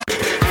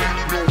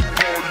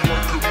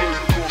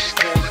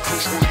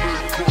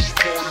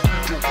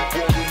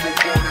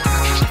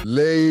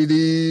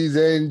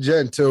and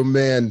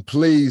gentlemen,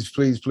 please,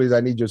 please, please,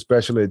 I need your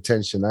special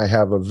attention. I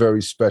have a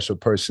very special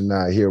person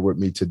here with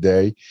me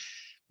today.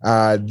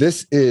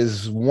 This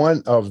is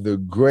one of the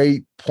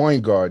great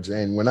point guards.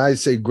 And when I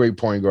say great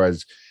point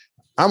guards,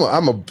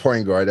 I'm a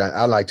point guard.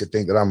 I like to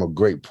think that I'm a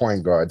great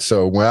point guard.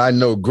 So when I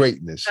know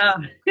greatness,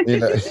 you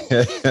know,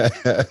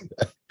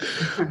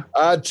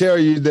 I tell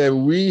you that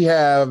we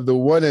have the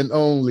one and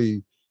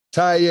only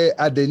Taye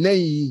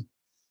Adeneye.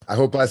 I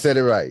hope I said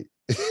it right.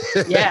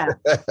 Yeah.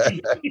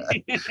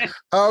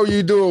 How are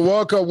you doing?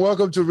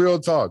 Welcome to Real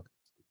Talk.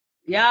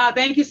 Yeah,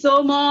 thank you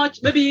so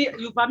much. Maybe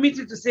you permit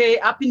me to say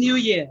Happy New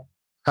Year.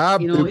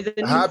 Happy New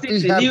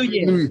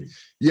Year.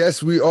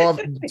 Yes, we are.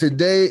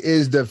 Today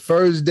is the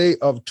first day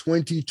of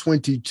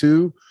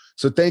 2022.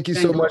 So thank you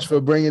so much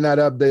for bringing that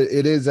up.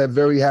 It is a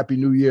very happy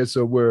New Year.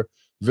 So we're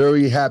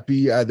very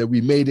happy that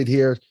we made it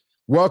here.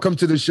 Welcome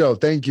to the show.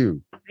 Thank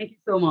you. Thank you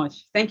so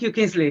much. Thank you,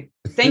 Kingsley.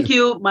 Thank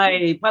you,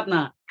 my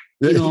partner,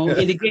 in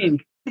the game.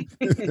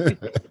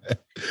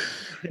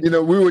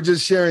 We were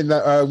just sharing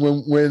that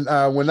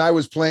when I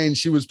was playing,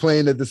 she was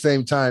playing at the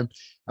same time.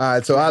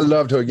 So I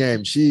loved her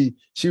game. She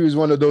was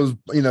one of those,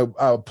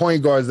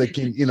 point guards that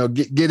can,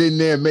 get in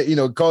there,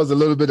 and, cause a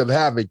little bit of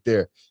havoc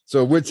there.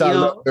 So which I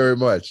love very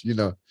much,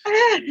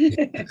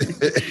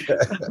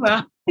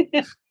 Well.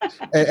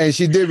 and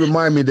she did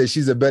remind me that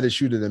she's a better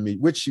shooter than me,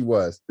 which she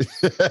was.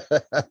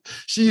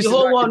 She used the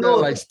whole to world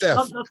knows. Like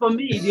Steph. Not for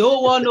me. The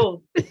whole world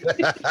knows.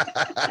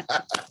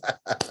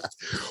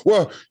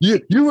 Well,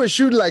 you were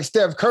shooting like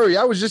Steph Curry.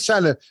 I was just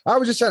trying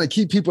to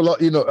keep people,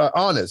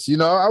 honest.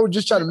 I was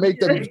just trying to make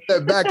them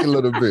step back a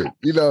little bit.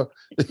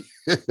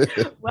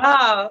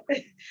 Wow.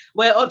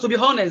 Well, to be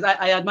honest,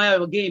 I admire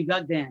your game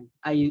back then.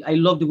 I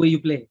love the way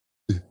you play.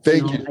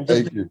 Thank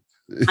you.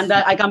 And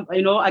I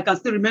can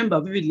still remember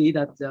vividly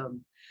that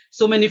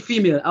so many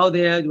female out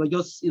there were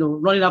just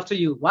running after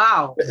you.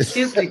 Wow,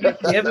 kiss me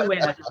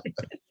everywhere.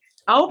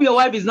 I hope your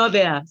wife is not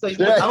there. So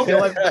I hope your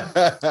wife is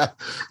not there.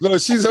 No,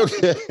 she's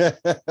okay.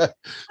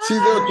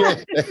 She's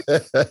okay.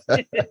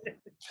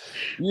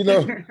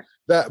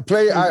 That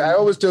play, I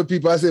always tell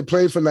people, I said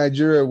playing for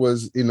Nigeria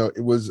was,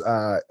 it was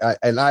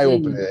an eye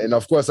opener. And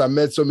of course, I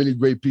met so many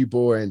great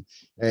people and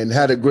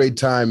had a great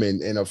time.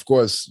 And of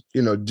course,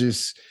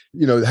 just,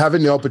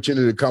 having the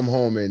opportunity to come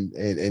home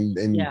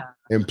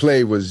and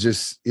play was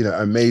just,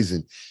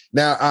 amazing.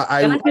 Now,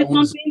 Can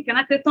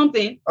I say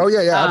something? Oh,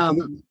 yeah,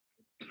 absolutely.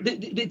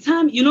 The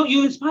time,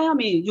 you inspire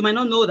me. You might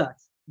not know that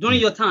during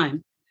your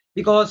time.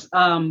 Because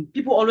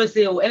people always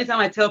say, anytime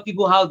I tell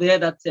people how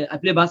I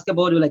play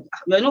basketball, they're like,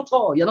 you're not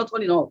tall, you're not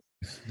tall enough.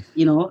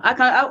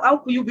 How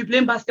could you be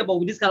playing basketball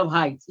with this kind of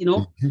height,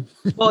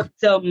 But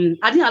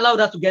I didn't allow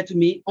that to get to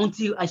me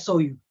until I saw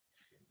you.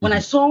 When I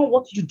saw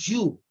what you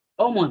do,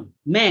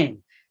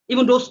 man,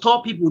 even those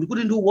tall people, they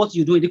couldn't do what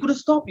you're doing. They couldn't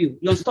stop you.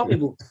 You're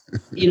unstoppable,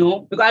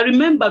 Because I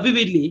remember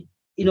vividly,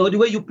 the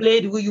way you play,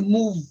 the way you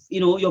move,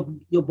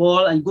 your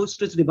ball and go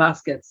straight to the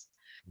baskets.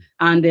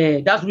 And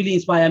that really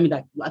inspired me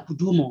that I could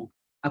do more.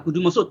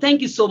 So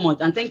thank you so much.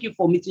 And thank you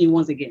for meeting you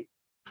once again.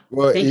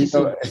 Well, thank you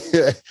so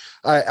much.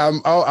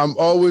 I'm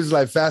always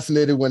like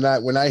fascinated when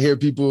I hear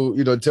people,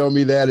 tell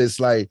me that.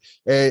 It's like,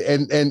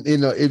 and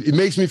it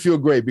makes me feel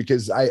great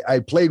because I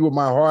played with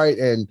my heart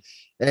and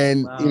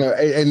wow.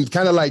 And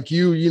kind of like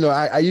you,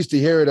 I used to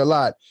hear it a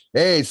lot.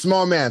 Hey,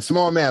 small man,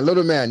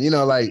 little man,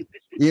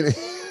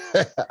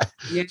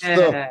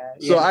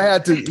 So I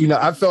had to,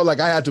 I felt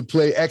like I had to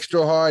play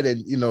extra hard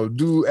and,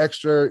 do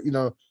extra,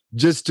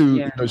 just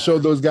to show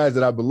those guys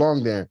that I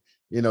belong there,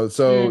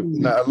 so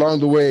along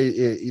the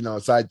way,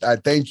 so I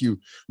thank you.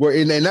 Well,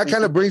 and that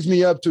kind of brings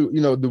me up to,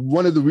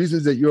 one of the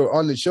reasons that you're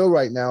on the show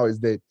right now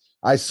is that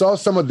I saw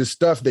some of the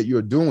stuff that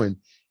you're doing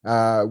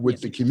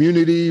with the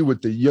community,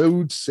 with the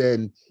youths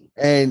and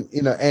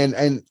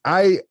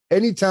I,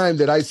 anytime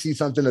that I see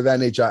something of that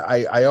nature,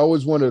 I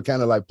always want to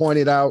kind of like point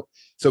it out.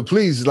 So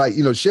please,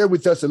 share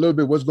with us a little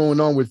bit what's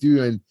going on with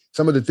you and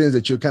some of the things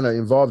that you're kind of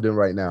involved in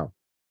right now.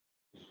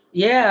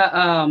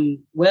 Yeah.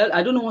 Well,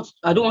 I don't want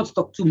to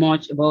talk too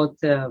much about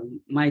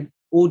my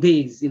old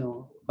days.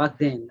 Back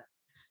then,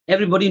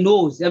 everybody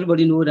know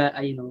that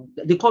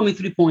they call me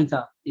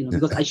 3-pointer.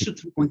 Because I shoot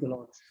 3-point a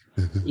lot.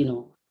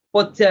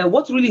 But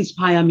what really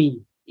inspired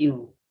me,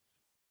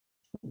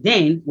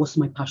 then was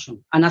my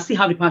passion, and I still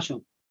have a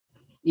passion.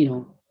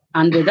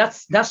 And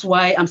that's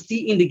why I'm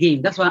still in the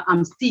game. That's why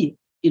I'm still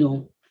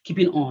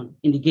keeping on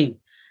in the game.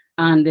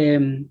 And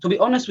to be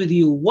honest with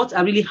you, what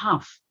I really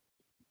have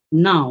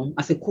now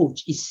as a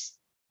coach is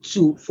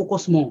to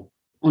focus more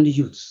on the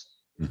youths,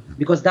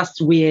 because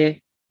that's where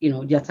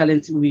their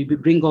talent will be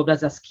bring up,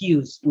 that's their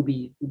skills will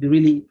be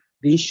really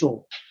being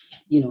shown.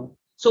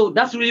 So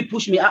that's really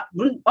pushed me.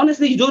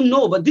 Honestly, you don't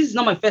know, but this is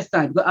not my first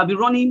time. But I've been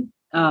running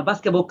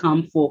basketball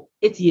camp for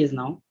 8 years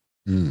now.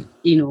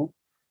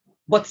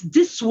 But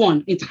this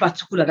one in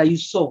particular that you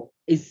saw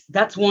is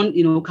that one,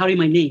 carry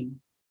my name,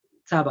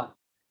 Taye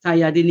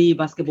Adeneye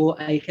Basketball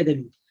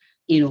Academy,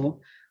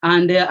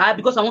 and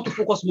because I want to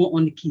focus more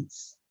on the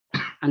kids,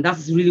 and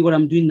that's really what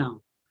I'm doing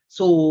now.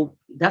 So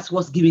that's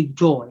what's giving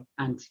joy,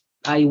 and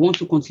I want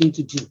to continue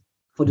to do.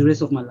 for the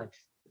rest of my life.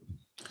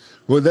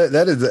 Well,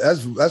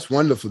 that's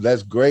wonderful.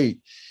 That's great.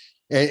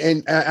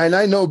 And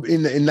I know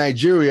in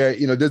Nigeria,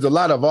 there's a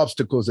lot of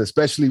obstacles,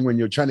 especially when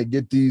you're trying to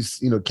get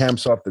these,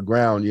 camps off the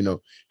ground.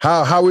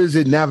 How is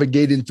it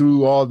navigating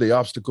through all the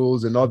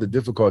obstacles and all the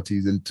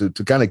difficulties and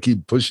to kind of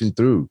keep pushing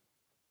through?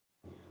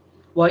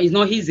 Well, it's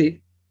not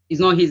easy. It's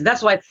not easy.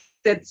 That's why I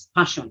said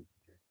passion.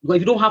 Because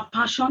if you don't have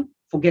passion,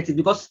 forget it.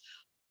 Because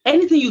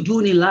anything you do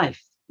in life,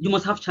 you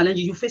must have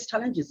challenges. You face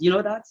challenges. You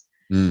know that?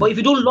 But if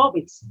you don't love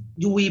it,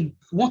 you will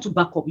want to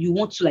back up. You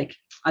want to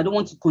I don't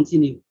want to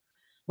continue.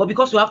 But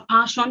because you have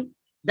passion,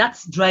 that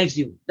drives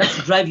you. That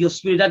drives your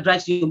spirit. That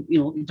drives you,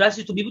 it drives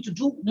you to be able to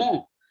do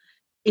more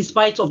in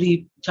spite of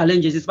the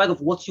challenges, in spite of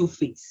what you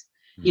face.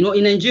 In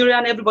Nigeria,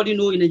 and everybody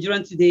know in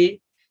Nigeria today,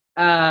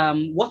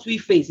 what we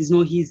face is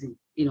not easy,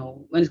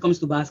 when it comes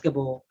to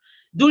basketball.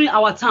 During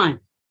our time,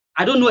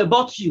 I don't know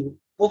about you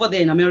over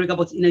there in America,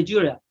 but in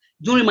Nigeria,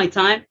 during my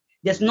time,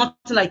 there's nothing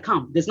like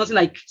camp. There's nothing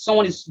like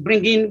someone is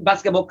bringing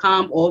basketball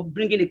camp or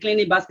bringing a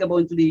clinic basketball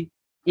into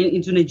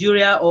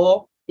Nigeria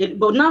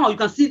but now you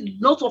can see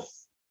lots of,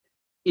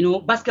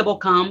 basketball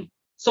camp.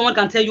 Someone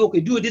can tell you,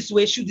 okay, do it this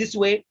way, shoot this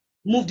way,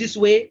 move this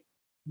way,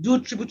 do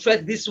triple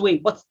threat this way.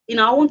 But in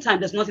our own time,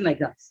 there's nothing like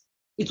that.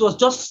 It was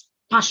just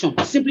passion,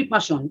 simply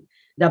passion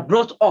that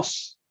brought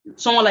us,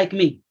 someone like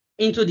me,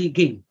 into the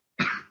game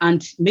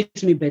and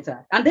makes me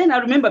better. And then I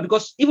remember,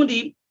 because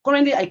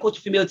currently I coach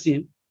female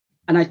team,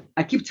 and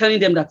I keep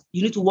telling them that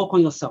you need to work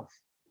on yourself.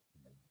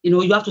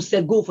 You have to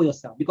set goal for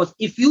yourself, because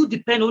if you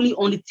depend only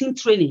on the team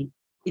training,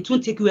 it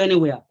won't take you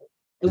anywhere,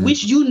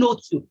 which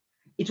too.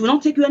 It will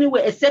not take you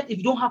anywhere except if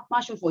you don't have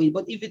passion for it.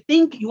 But if you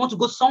think you want to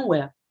go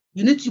somewhere,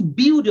 you need to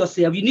build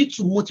yourself. You need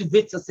to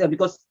motivate yourself,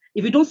 because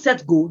if you don't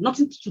set goal,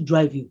 nothing to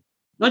drive you.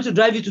 Not to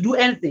drive you to do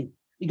anything.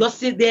 You just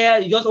sit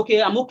there,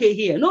 okay, I'm okay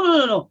here.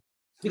 No.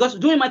 Because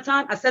during my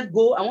time, I set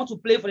goal, I want to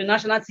play for the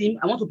national team.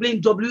 I want to play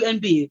in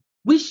WNBA,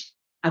 which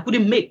I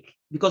couldn't make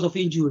because of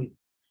injury.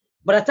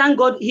 But I thank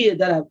God here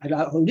that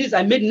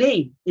I made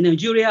name in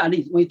Nigeria. And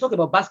when you talk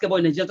about basketball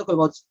in Nigeria, talk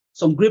about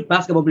some great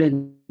basketball players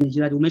in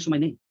Nigeria, they will mention my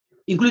name,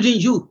 including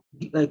you,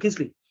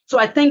 Kingsley. So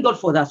I thank God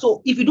for that.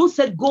 So if you don't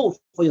set goals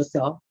for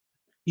yourself,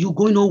 you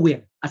go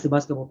nowhere as a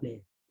basketball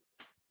player.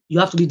 You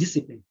have to be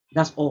disciplined.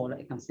 That's all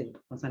I can say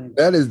concerning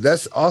that.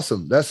 That's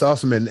awesome. That's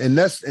awesome. And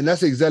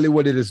that's exactly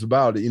what it is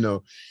about,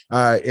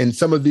 and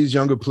some of these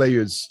younger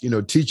players,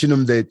 teaching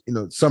them that,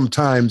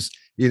 sometimes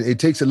it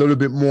takes a little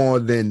bit more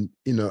than,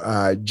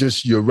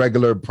 just your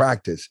regular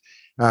practice.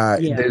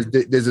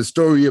 There's a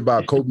story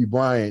about Kobe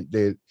Bryant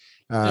that,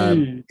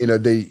 the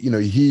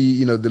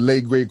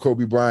late great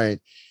Kobe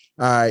Bryant.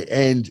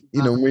 When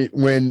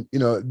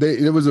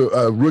there was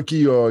a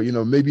rookie or,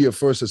 maybe a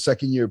first or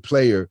second year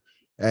player,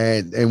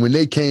 and when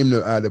they came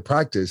to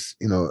practice,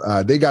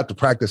 they got to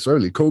practice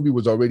early. Kobe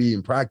was already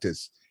in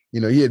practice.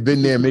 He had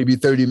been there maybe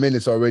 30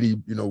 minutes already,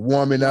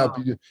 warming up.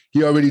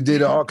 He already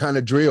did all kind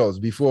of drills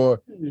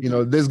before,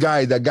 this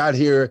guy that got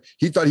here,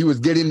 he thought he was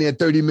getting there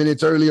 30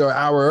 minutes early or an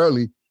hour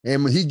early.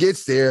 And when he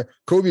gets there,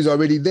 Kobe's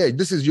already there.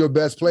 This is your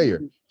best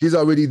player. He's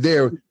already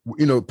there,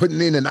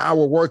 putting in an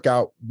hour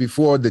workout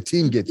before the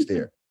team gets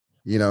there,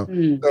 So,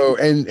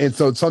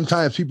 so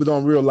sometimes people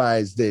don't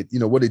realize that,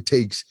 what it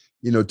takes,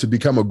 to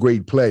become a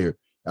great player.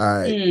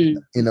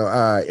 The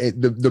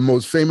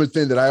most famous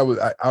thing that I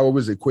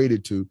always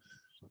equated to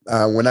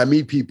when I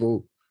meet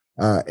people,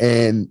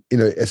 and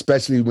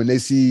especially when they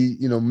see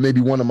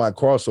maybe one of my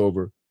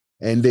crossover,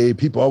 and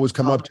people always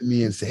come up to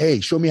me and say, "Hey,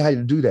 show me how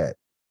to do that."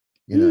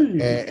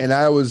 And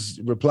I always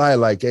reply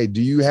like, "Hey,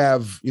 do you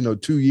have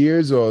 2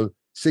 years or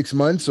 6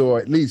 months, or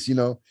at least you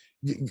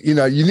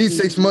need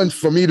 6 months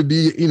for me to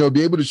be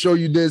be able to show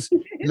you this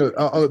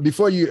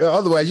before you,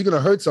 otherwise you're gonna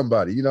hurt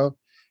somebody,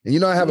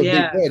 And I have a big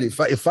head.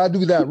 If I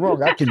do that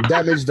wrong, I can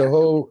damage the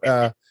whole."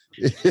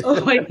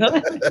 Oh my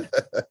God!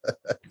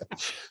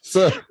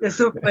 So that's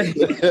so funny.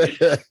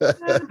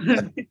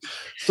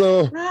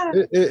 So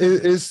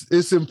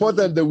it's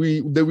important that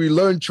we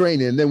learn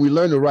training, and then we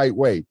learn the right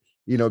way.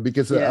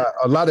 Because a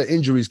lot of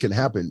injuries can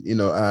happen.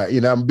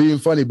 I'm being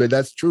funny, but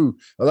that's true.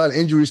 A lot of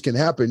injuries can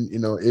happen.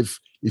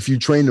 If you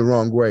train the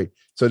wrong way.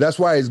 So that's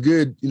why it's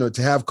good,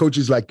 to have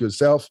coaches like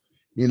yourself.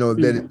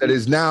 That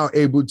is now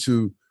able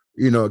to.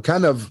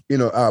 Kind of,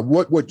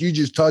 what you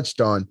just touched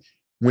on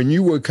when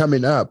you were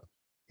coming up,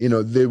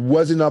 there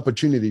was an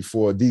opportunity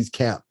for these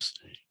camps,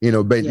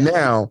 but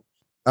now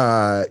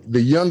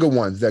the younger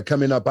ones that are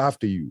coming up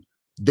after you,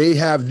 they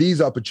have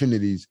these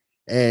opportunities.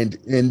 And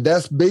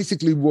that's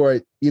basically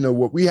what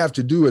we have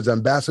to do as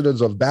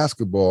ambassadors of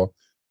basketball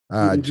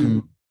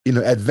to,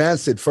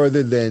 advance it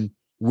further than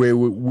where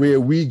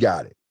we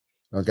got it.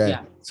 Okay.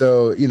 Yeah.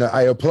 So,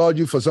 I applaud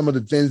you for some of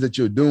the things that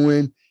you're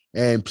doing.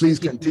 And please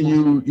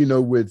continue,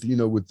 with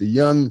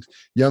the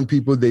young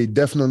people. They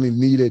definitely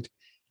need it.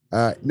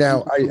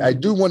 Now, I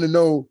do want to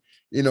know,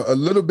 a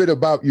little bit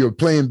about your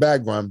playing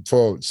background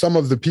for some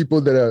of the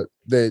people that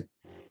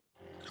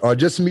are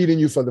just meeting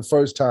you for the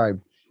first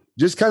time.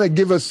 Just kind of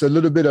give us a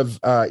little bit of,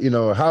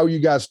 how you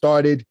got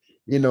started,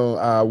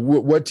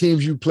 what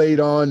teams you played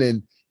on,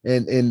 and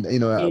and you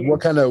know,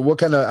 what kind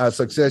of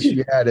success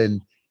you had,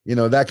 and you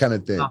know, that kind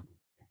of thing.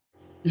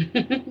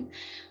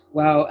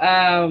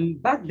 Wow.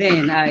 Back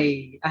then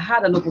I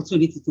had an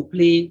opportunity to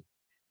playing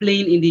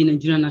in the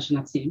Nigerian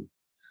national team,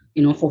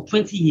 you know, for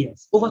 20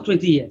 years, over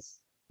 20 years.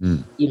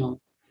 You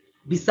know,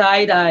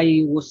 beside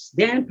I was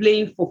then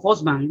playing for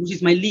First Bank, which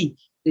is my league,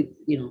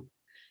 you know,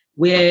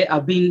 where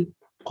I've been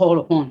called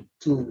upon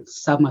to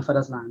serve my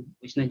father's land,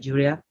 which is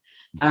Nigeria.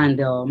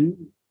 And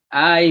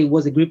I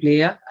was a great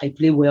player. I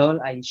play well,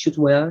 I shoot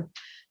well.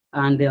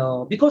 And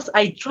because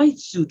I try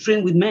to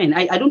train with men,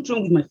 I don't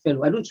train with my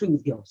fellow, I don't train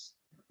with girls.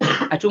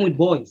 I train with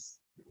boys.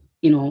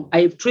 You know,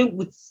 I train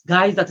with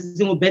guys that is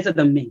even better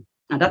than me.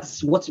 And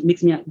that's what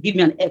makes me give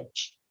me an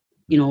edge,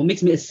 you know,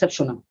 makes me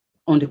exceptional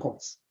on the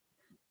courts,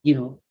 you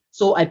know.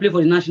 So I play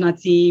for the national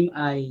team.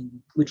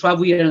 We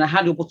travel here, and I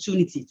had the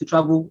opportunity to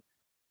travel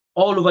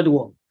all over the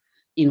world.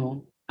 You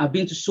know, I've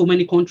been to so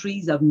many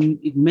countries. I've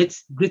met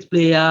great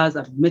players.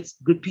 I've met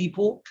great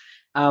people.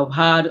 I've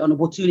had an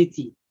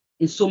opportunity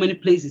in so many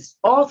places,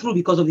 all through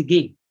because of the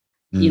game,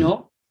 you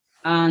know.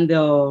 And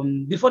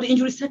before the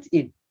injury set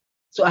in,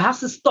 so I have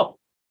to stop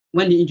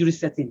when the injury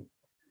set in.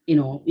 You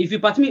know, if you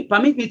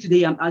permit me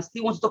today, I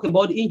still want to talk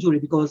about the injury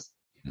because,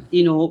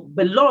 you know,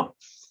 but a lot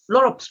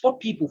of sport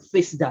people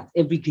face that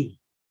every day.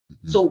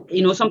 So,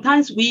 you know,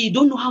 sometimes we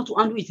don't know how to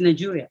handle it in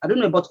Nigeria. I don't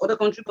know about other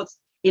countries, but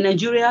in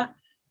Nigeria,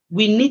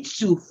 we need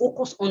to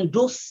focus on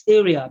those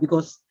areas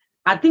because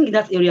I think in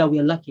that area we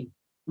are lacking.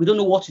 We don't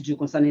know what to do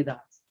concerning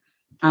that.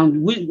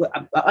 And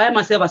I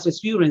myself has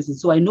experienced it,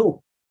 so I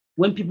know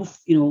when people,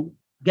 you know,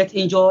 get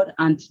injured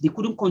and they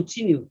couldn't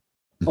continue,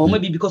 or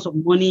maybe because of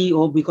money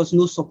or because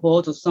no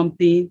support or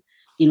something,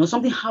 you know,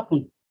 something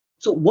happened.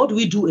 So what do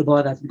we do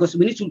about that? Because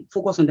we need to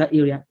focus on that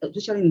area,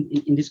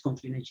 especially in this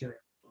country, Nigeria.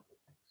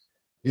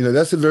 You know,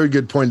 that's a very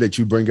good point that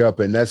you bring up,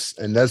 and that's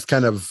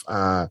kind of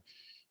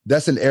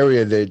that's an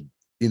area that,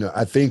 you know,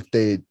 I think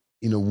that,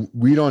 you know,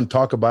 we don't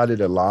talk about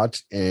it a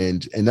lot,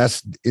 and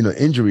that's, you know,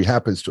 injury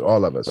happens to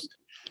all of us.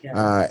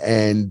 Yeah.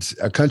 And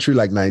a country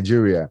like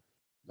Nigeria,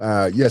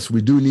 yes,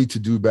 we do need to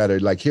do better.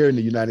 Like here in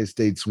the United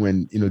States,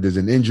 when, you know, there's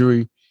an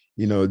injury,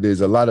 you know,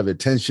 there's a lot of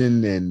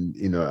attention and,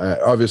 you know,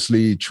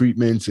 obviously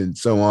treatments and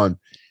so on.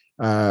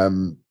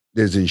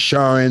 There's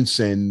insurance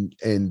and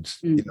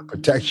you know,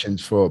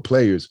 protections for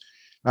players.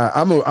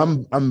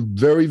 I'm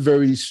very,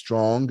 very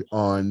strong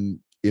on,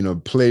 you know,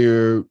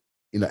 player,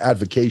 you know,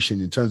 advocacy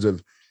in terms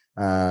of,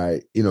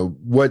 you know,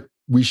 what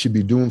we should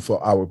be doing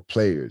for our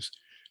players.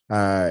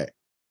 When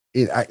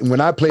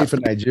I played for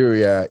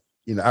Nigeria,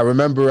 you know, I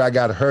remember I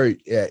got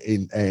hurt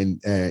in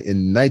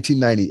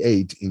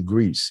 1998 in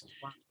Greece.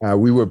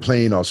 We were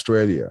playing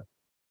Australia.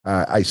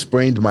 I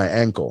sprained my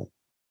ankle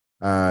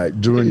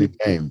during the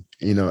game,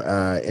 you know,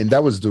 and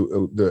that was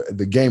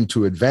the game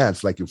to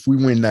advance. Like if we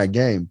win that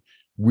game,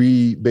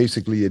 we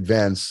basically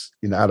advance,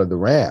 you know, out of the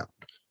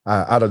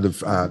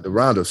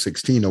round of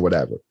 16 or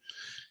whatever.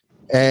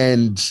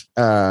 And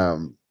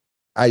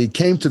I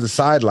came to the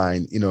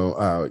sideline, you know,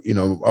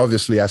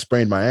 obviously I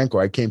sprained my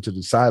ankle. I came to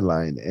the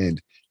sideline, and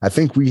I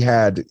think we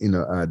had, you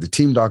know, the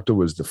team doctor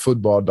was the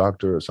football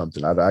doctor or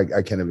something. I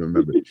can't even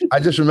remember. I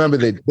just remember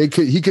that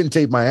he couldn't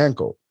tape my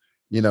ankle.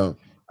 You know,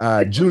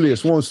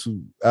 Julius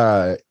Wonsu,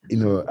 you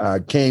know,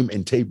 came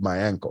and taped my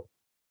ankle.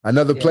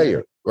 Another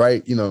player,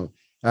 right? You know,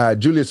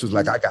 Julius was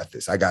like, I got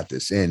this.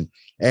 And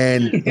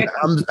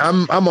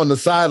I'm on the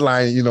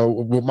sideline, you know,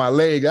 with my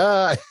leg.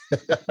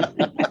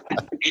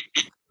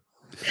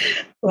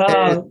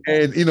 Wow.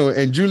 And you know,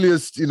 and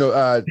Julius, you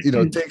know,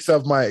 takes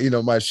off my, you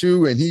know, my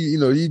shoe, and he, you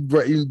know, he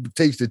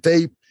takes the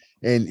tape,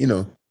 and you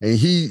know, and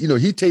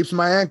he tapes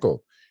my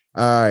ankle,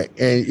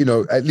 and you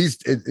know, at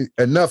least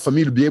enough for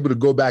me to be able to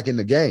go back in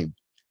the game,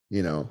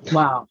 you know.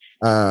 Wow.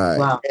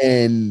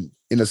 And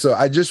you know, so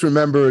I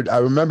remember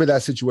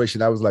that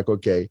situation. I was like,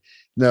 okay,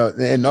 now,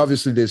 and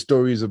obviously there's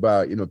stories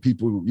about, you know,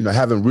 people, you know,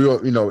 having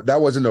real, you know,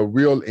 that wasn't a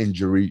real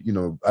injury, you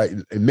know,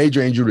 a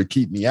major injury to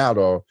keep me out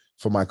or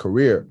for my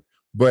career.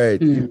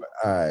 But, you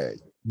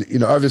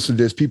know, obviously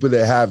there's people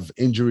that have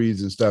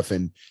injuries and stuff,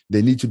 and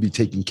they need to be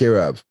taken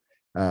care of.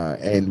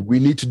 And we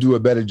need to do a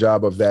better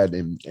job of that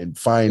and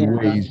find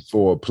ways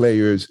for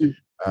players, you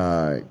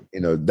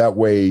know, that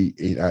way,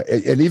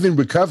 and even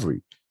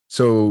recovery.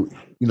 So,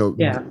 you know,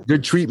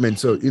 good treatment.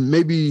 So it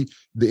maybe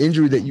the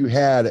injury that you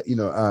had, you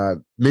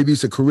know, maybe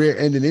it's a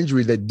career-ending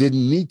injury that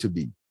didn't need to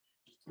be,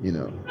 you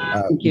know,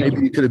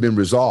 maybe it could have been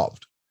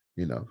resolved.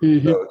 You know,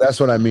 so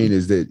that's what I mean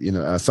is that, you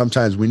know,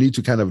 sometimes we need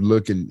to kind of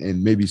look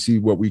and maybe see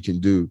what we can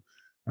do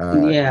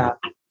to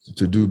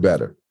do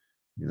better,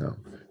 you know.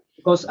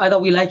 Because either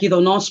we like it or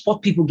not,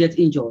 sport people get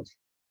injured.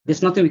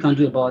 There's nothing we can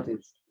do about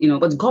it, you know,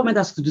 but the government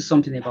has to do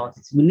something about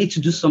it. We need to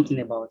do something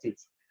about it,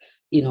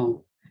 you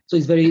know. So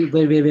it's very,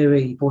 very, very,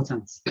 very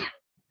important.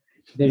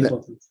 Very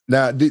important.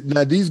 Now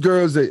these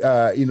girls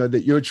that, you know,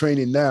 that you're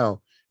training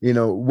now, you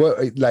know,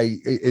 what,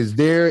 like, is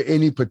there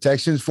any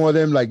protections for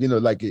them? Like, you know,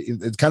 like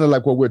it's kind of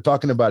like what we're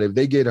talking about. If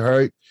they get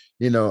hurt,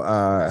 you know,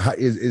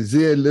 is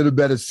there a little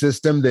better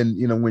system than,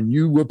 you know, when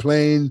you were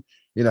playing,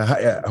 you know,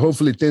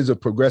 hopefully things are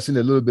progressing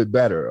a little bit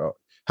better.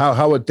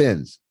 How are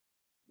things?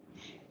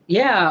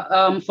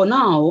 Yeah, for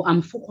now,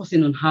 I'm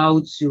focusing on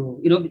how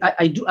to,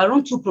 I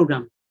run two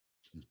programs,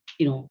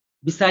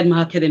 beside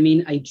my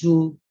academy. I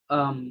do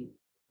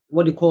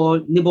what they call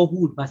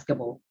neighborhood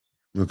basketball,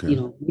 Okay.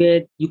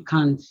 Where you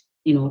can,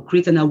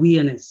 create an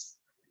awareness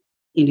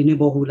in the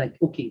neighborhood, like,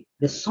 okay,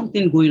 there's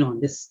something going on.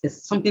 There's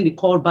something they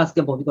call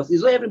basketball, because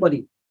it's not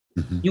everybody.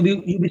 Mm-hmm.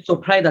 You'll be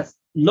surprised that a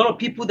lot of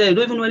people there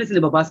don't even know anything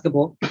about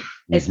basketball,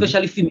 mm-hmm.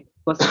 especially female.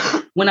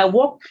 Because when I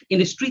walk in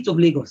the streets of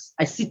Lagos,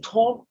 I see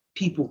tall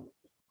people.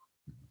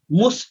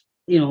 Most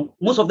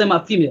of them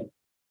are female,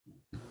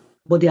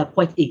 but they are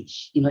quite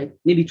aged,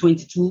 maybe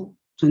 22,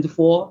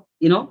 24,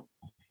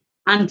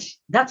 and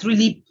that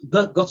really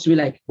got to me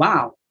like,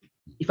 wow.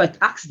 If I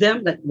ask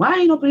them that, why are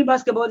you not playing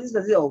basketball?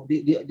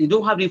 They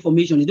don't have the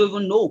information. They don't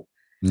even know,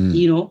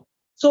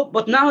 So,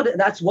 but now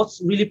that's what's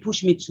really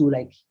pushed me to,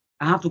 like,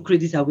 I have to create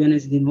this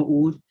awareness in the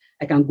neighborhood.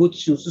 I can go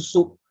to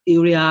so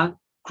area,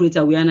 create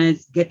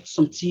awareness, get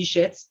some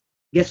T-shirts,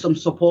 get some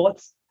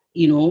support,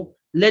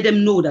 let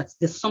them know that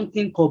there's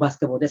something called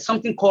basketball. There's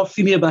something called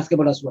female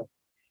basketball as well.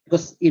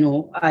 Because,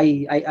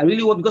 I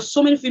really want, because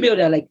so many female,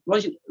 they're like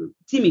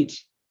timid.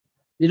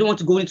 They don't want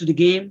to go into the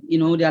game,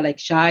 they're like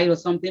shy or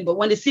something. But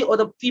when they see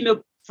other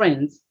female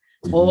friends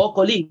mm-hmm. or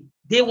colleagues,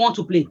 they want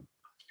to play,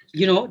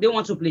 they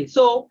want to play.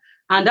 So,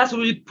 and that's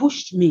really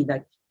pushed me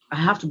that I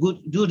have to go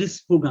do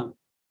this program,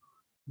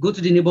 go to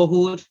the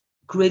neighborhood,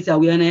 create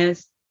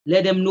awareness,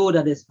 let them know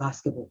that there's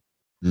basketball,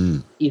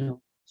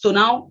 So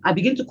now I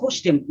begin to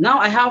coach them. Now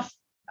I have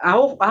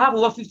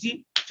over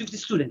 50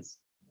 students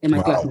in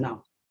my class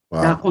now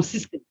that are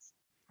consistent.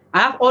 I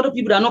have other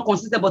people that are not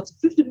consistent, but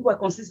 50 people are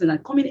consistent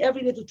and coming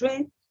every day to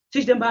train,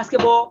 teach them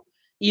basketball.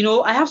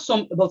 I have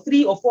about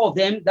 3 or 4 of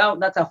them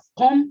that have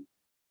come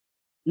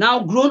now,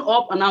 grown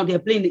up, and now they're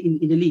playing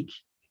in the league.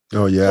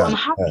 Oh, yeah. So I'm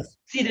happy to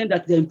see them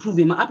that they're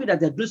improving. I'm happy that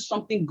they're doing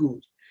something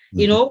good,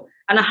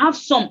 and I have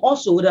some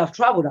also that have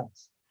traveled out.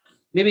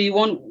 Maybe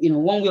one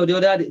way or the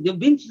other, they've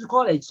been to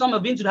college. Some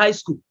have been to the high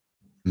school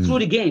through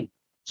the game.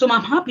 So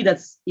I'm happy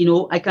that,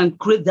 I can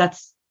create that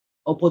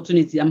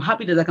opportunity. I'm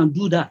happy that I can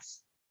do that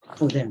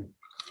for them.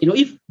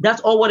 If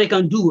that's all what I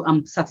can do,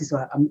 I'm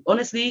satisfied. I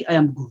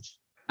am good.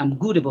 I'm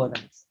good about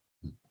that.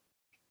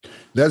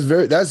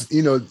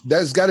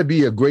 That's got to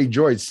be a great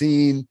joy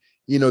seeing,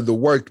 the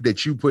work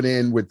that you put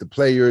in with the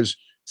players,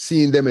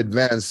 seeing them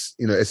advance,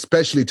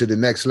 especially to the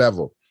next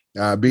level,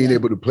 being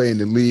able to play in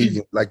the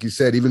league, like you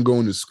said, even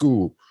going to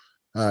school.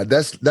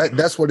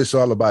 That's what it's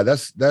all about.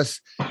 That's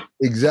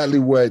exactly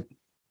what,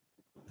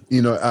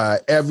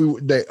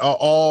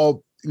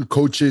 all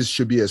coaches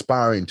should be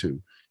aspiring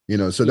to.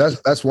 So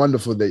that's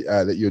wonderful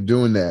that you're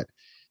doing that.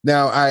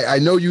 Now, I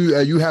know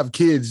you have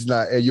kids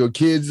now. Your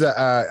kids,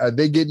 are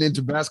they getting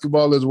into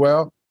basketball as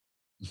well?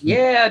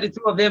 Yeah, the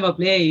 2 of them are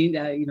playing.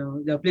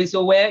 They're playing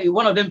so well.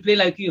 One of them play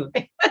like you.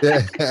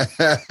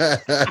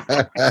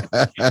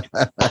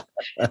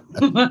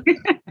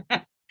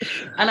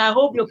 And I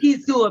hope your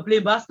kids too are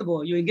playing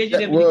basketball. You're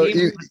engaging them in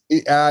the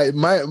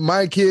game.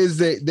 My kids,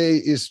 they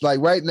it's like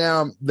right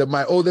now.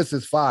 My oldest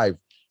is 5.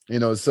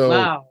 So.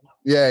 Wow.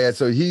 Yeah.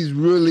 So he's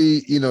really,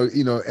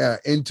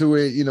 into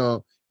it.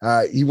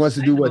 He wants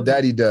to do what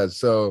daddy does.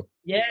 So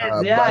I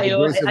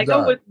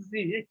can't wait to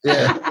see.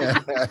 Yeah.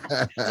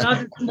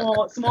 Not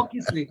small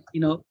Kisley,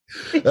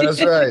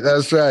 That's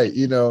right.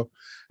 And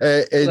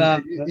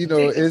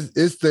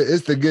it's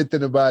the good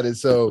thing about it.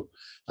 So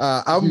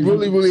I'm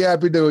really, really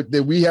happy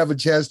that we have a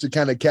chance to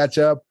kind of catch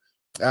up.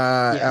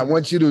 I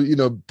want you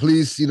to,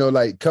 please,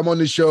 come on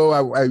the show.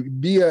 I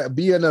be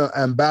an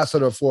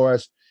ambassador for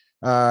us.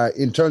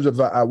 In terms of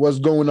what's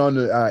going on,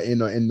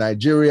 in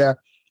Nigeria,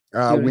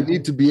 we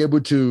need to be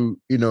able to,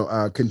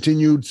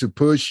 continue to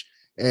push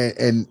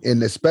and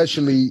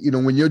especially,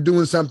 when you're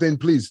doing something,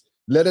 please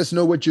let us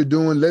know what you're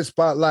doing. Let's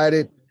spotlight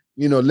it.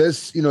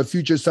 Let's,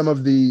 feature some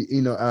of the,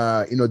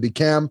 the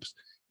camps,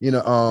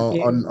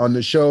 on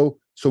the show,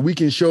 so we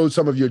can show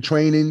some of your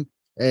training.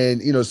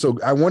 And, so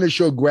I want to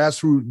show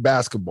grassroots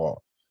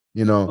basketball,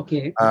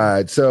 Okay.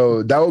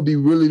 So that would be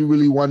really,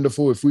 really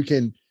wonderful if we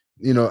can,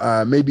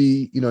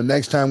 maybe,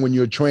 next time when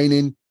you're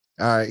training,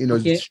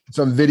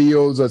 some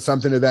videos or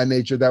something of that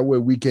nature. That way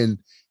we can,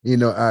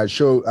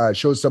 show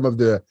some of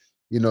the,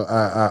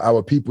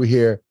 our people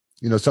here,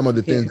 some of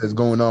the things that's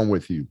going on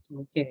with you.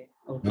 Okay.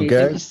 Thank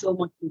you so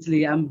much,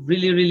 Kinsley. I'm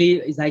really, really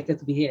excited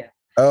to be here.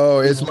 Oh,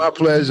 it's my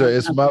pleasure.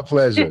 It's my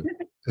pleasure.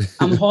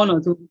 I'm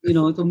honored to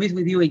meet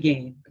with you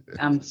again.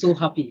 I'm so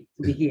happy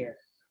to be here.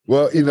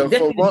 Well,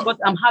 because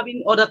I'm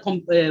having other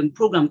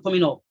program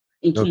coming up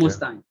in 2 months'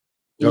 time.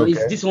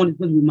 This one is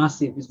going to be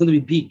massive. It's going to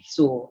be big.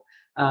 So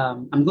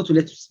I'm going to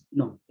let you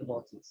know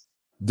about it.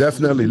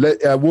 Definitely.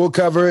 We'll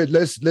cover it.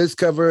 Let's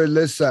cover it.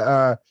 Let's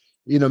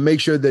make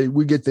sure that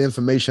we get the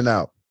information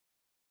out.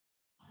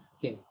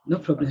 Okay, no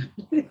problem.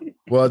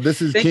 Well,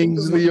 this is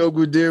Kingsley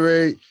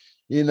Ogudere,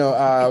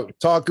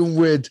 talking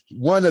with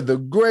one of the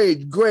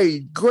great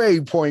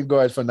point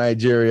guards for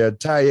Nigeria,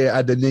 Taye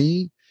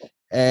Adeniyi.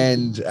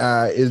 And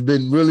it's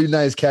been really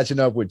nice catching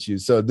up with you.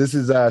 So this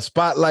is a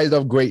spotlight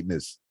of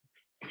greatness.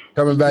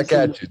 Coming back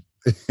at you.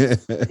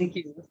 Thank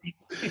you.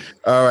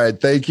 All right.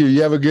 Thank you.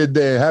 You have a good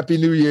day. Happy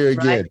New Year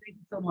again. Right. Thank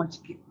you so much,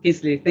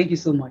 Kingsley. Thank you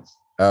so much.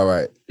 All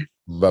right.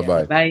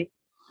 Bye-bye. Bye.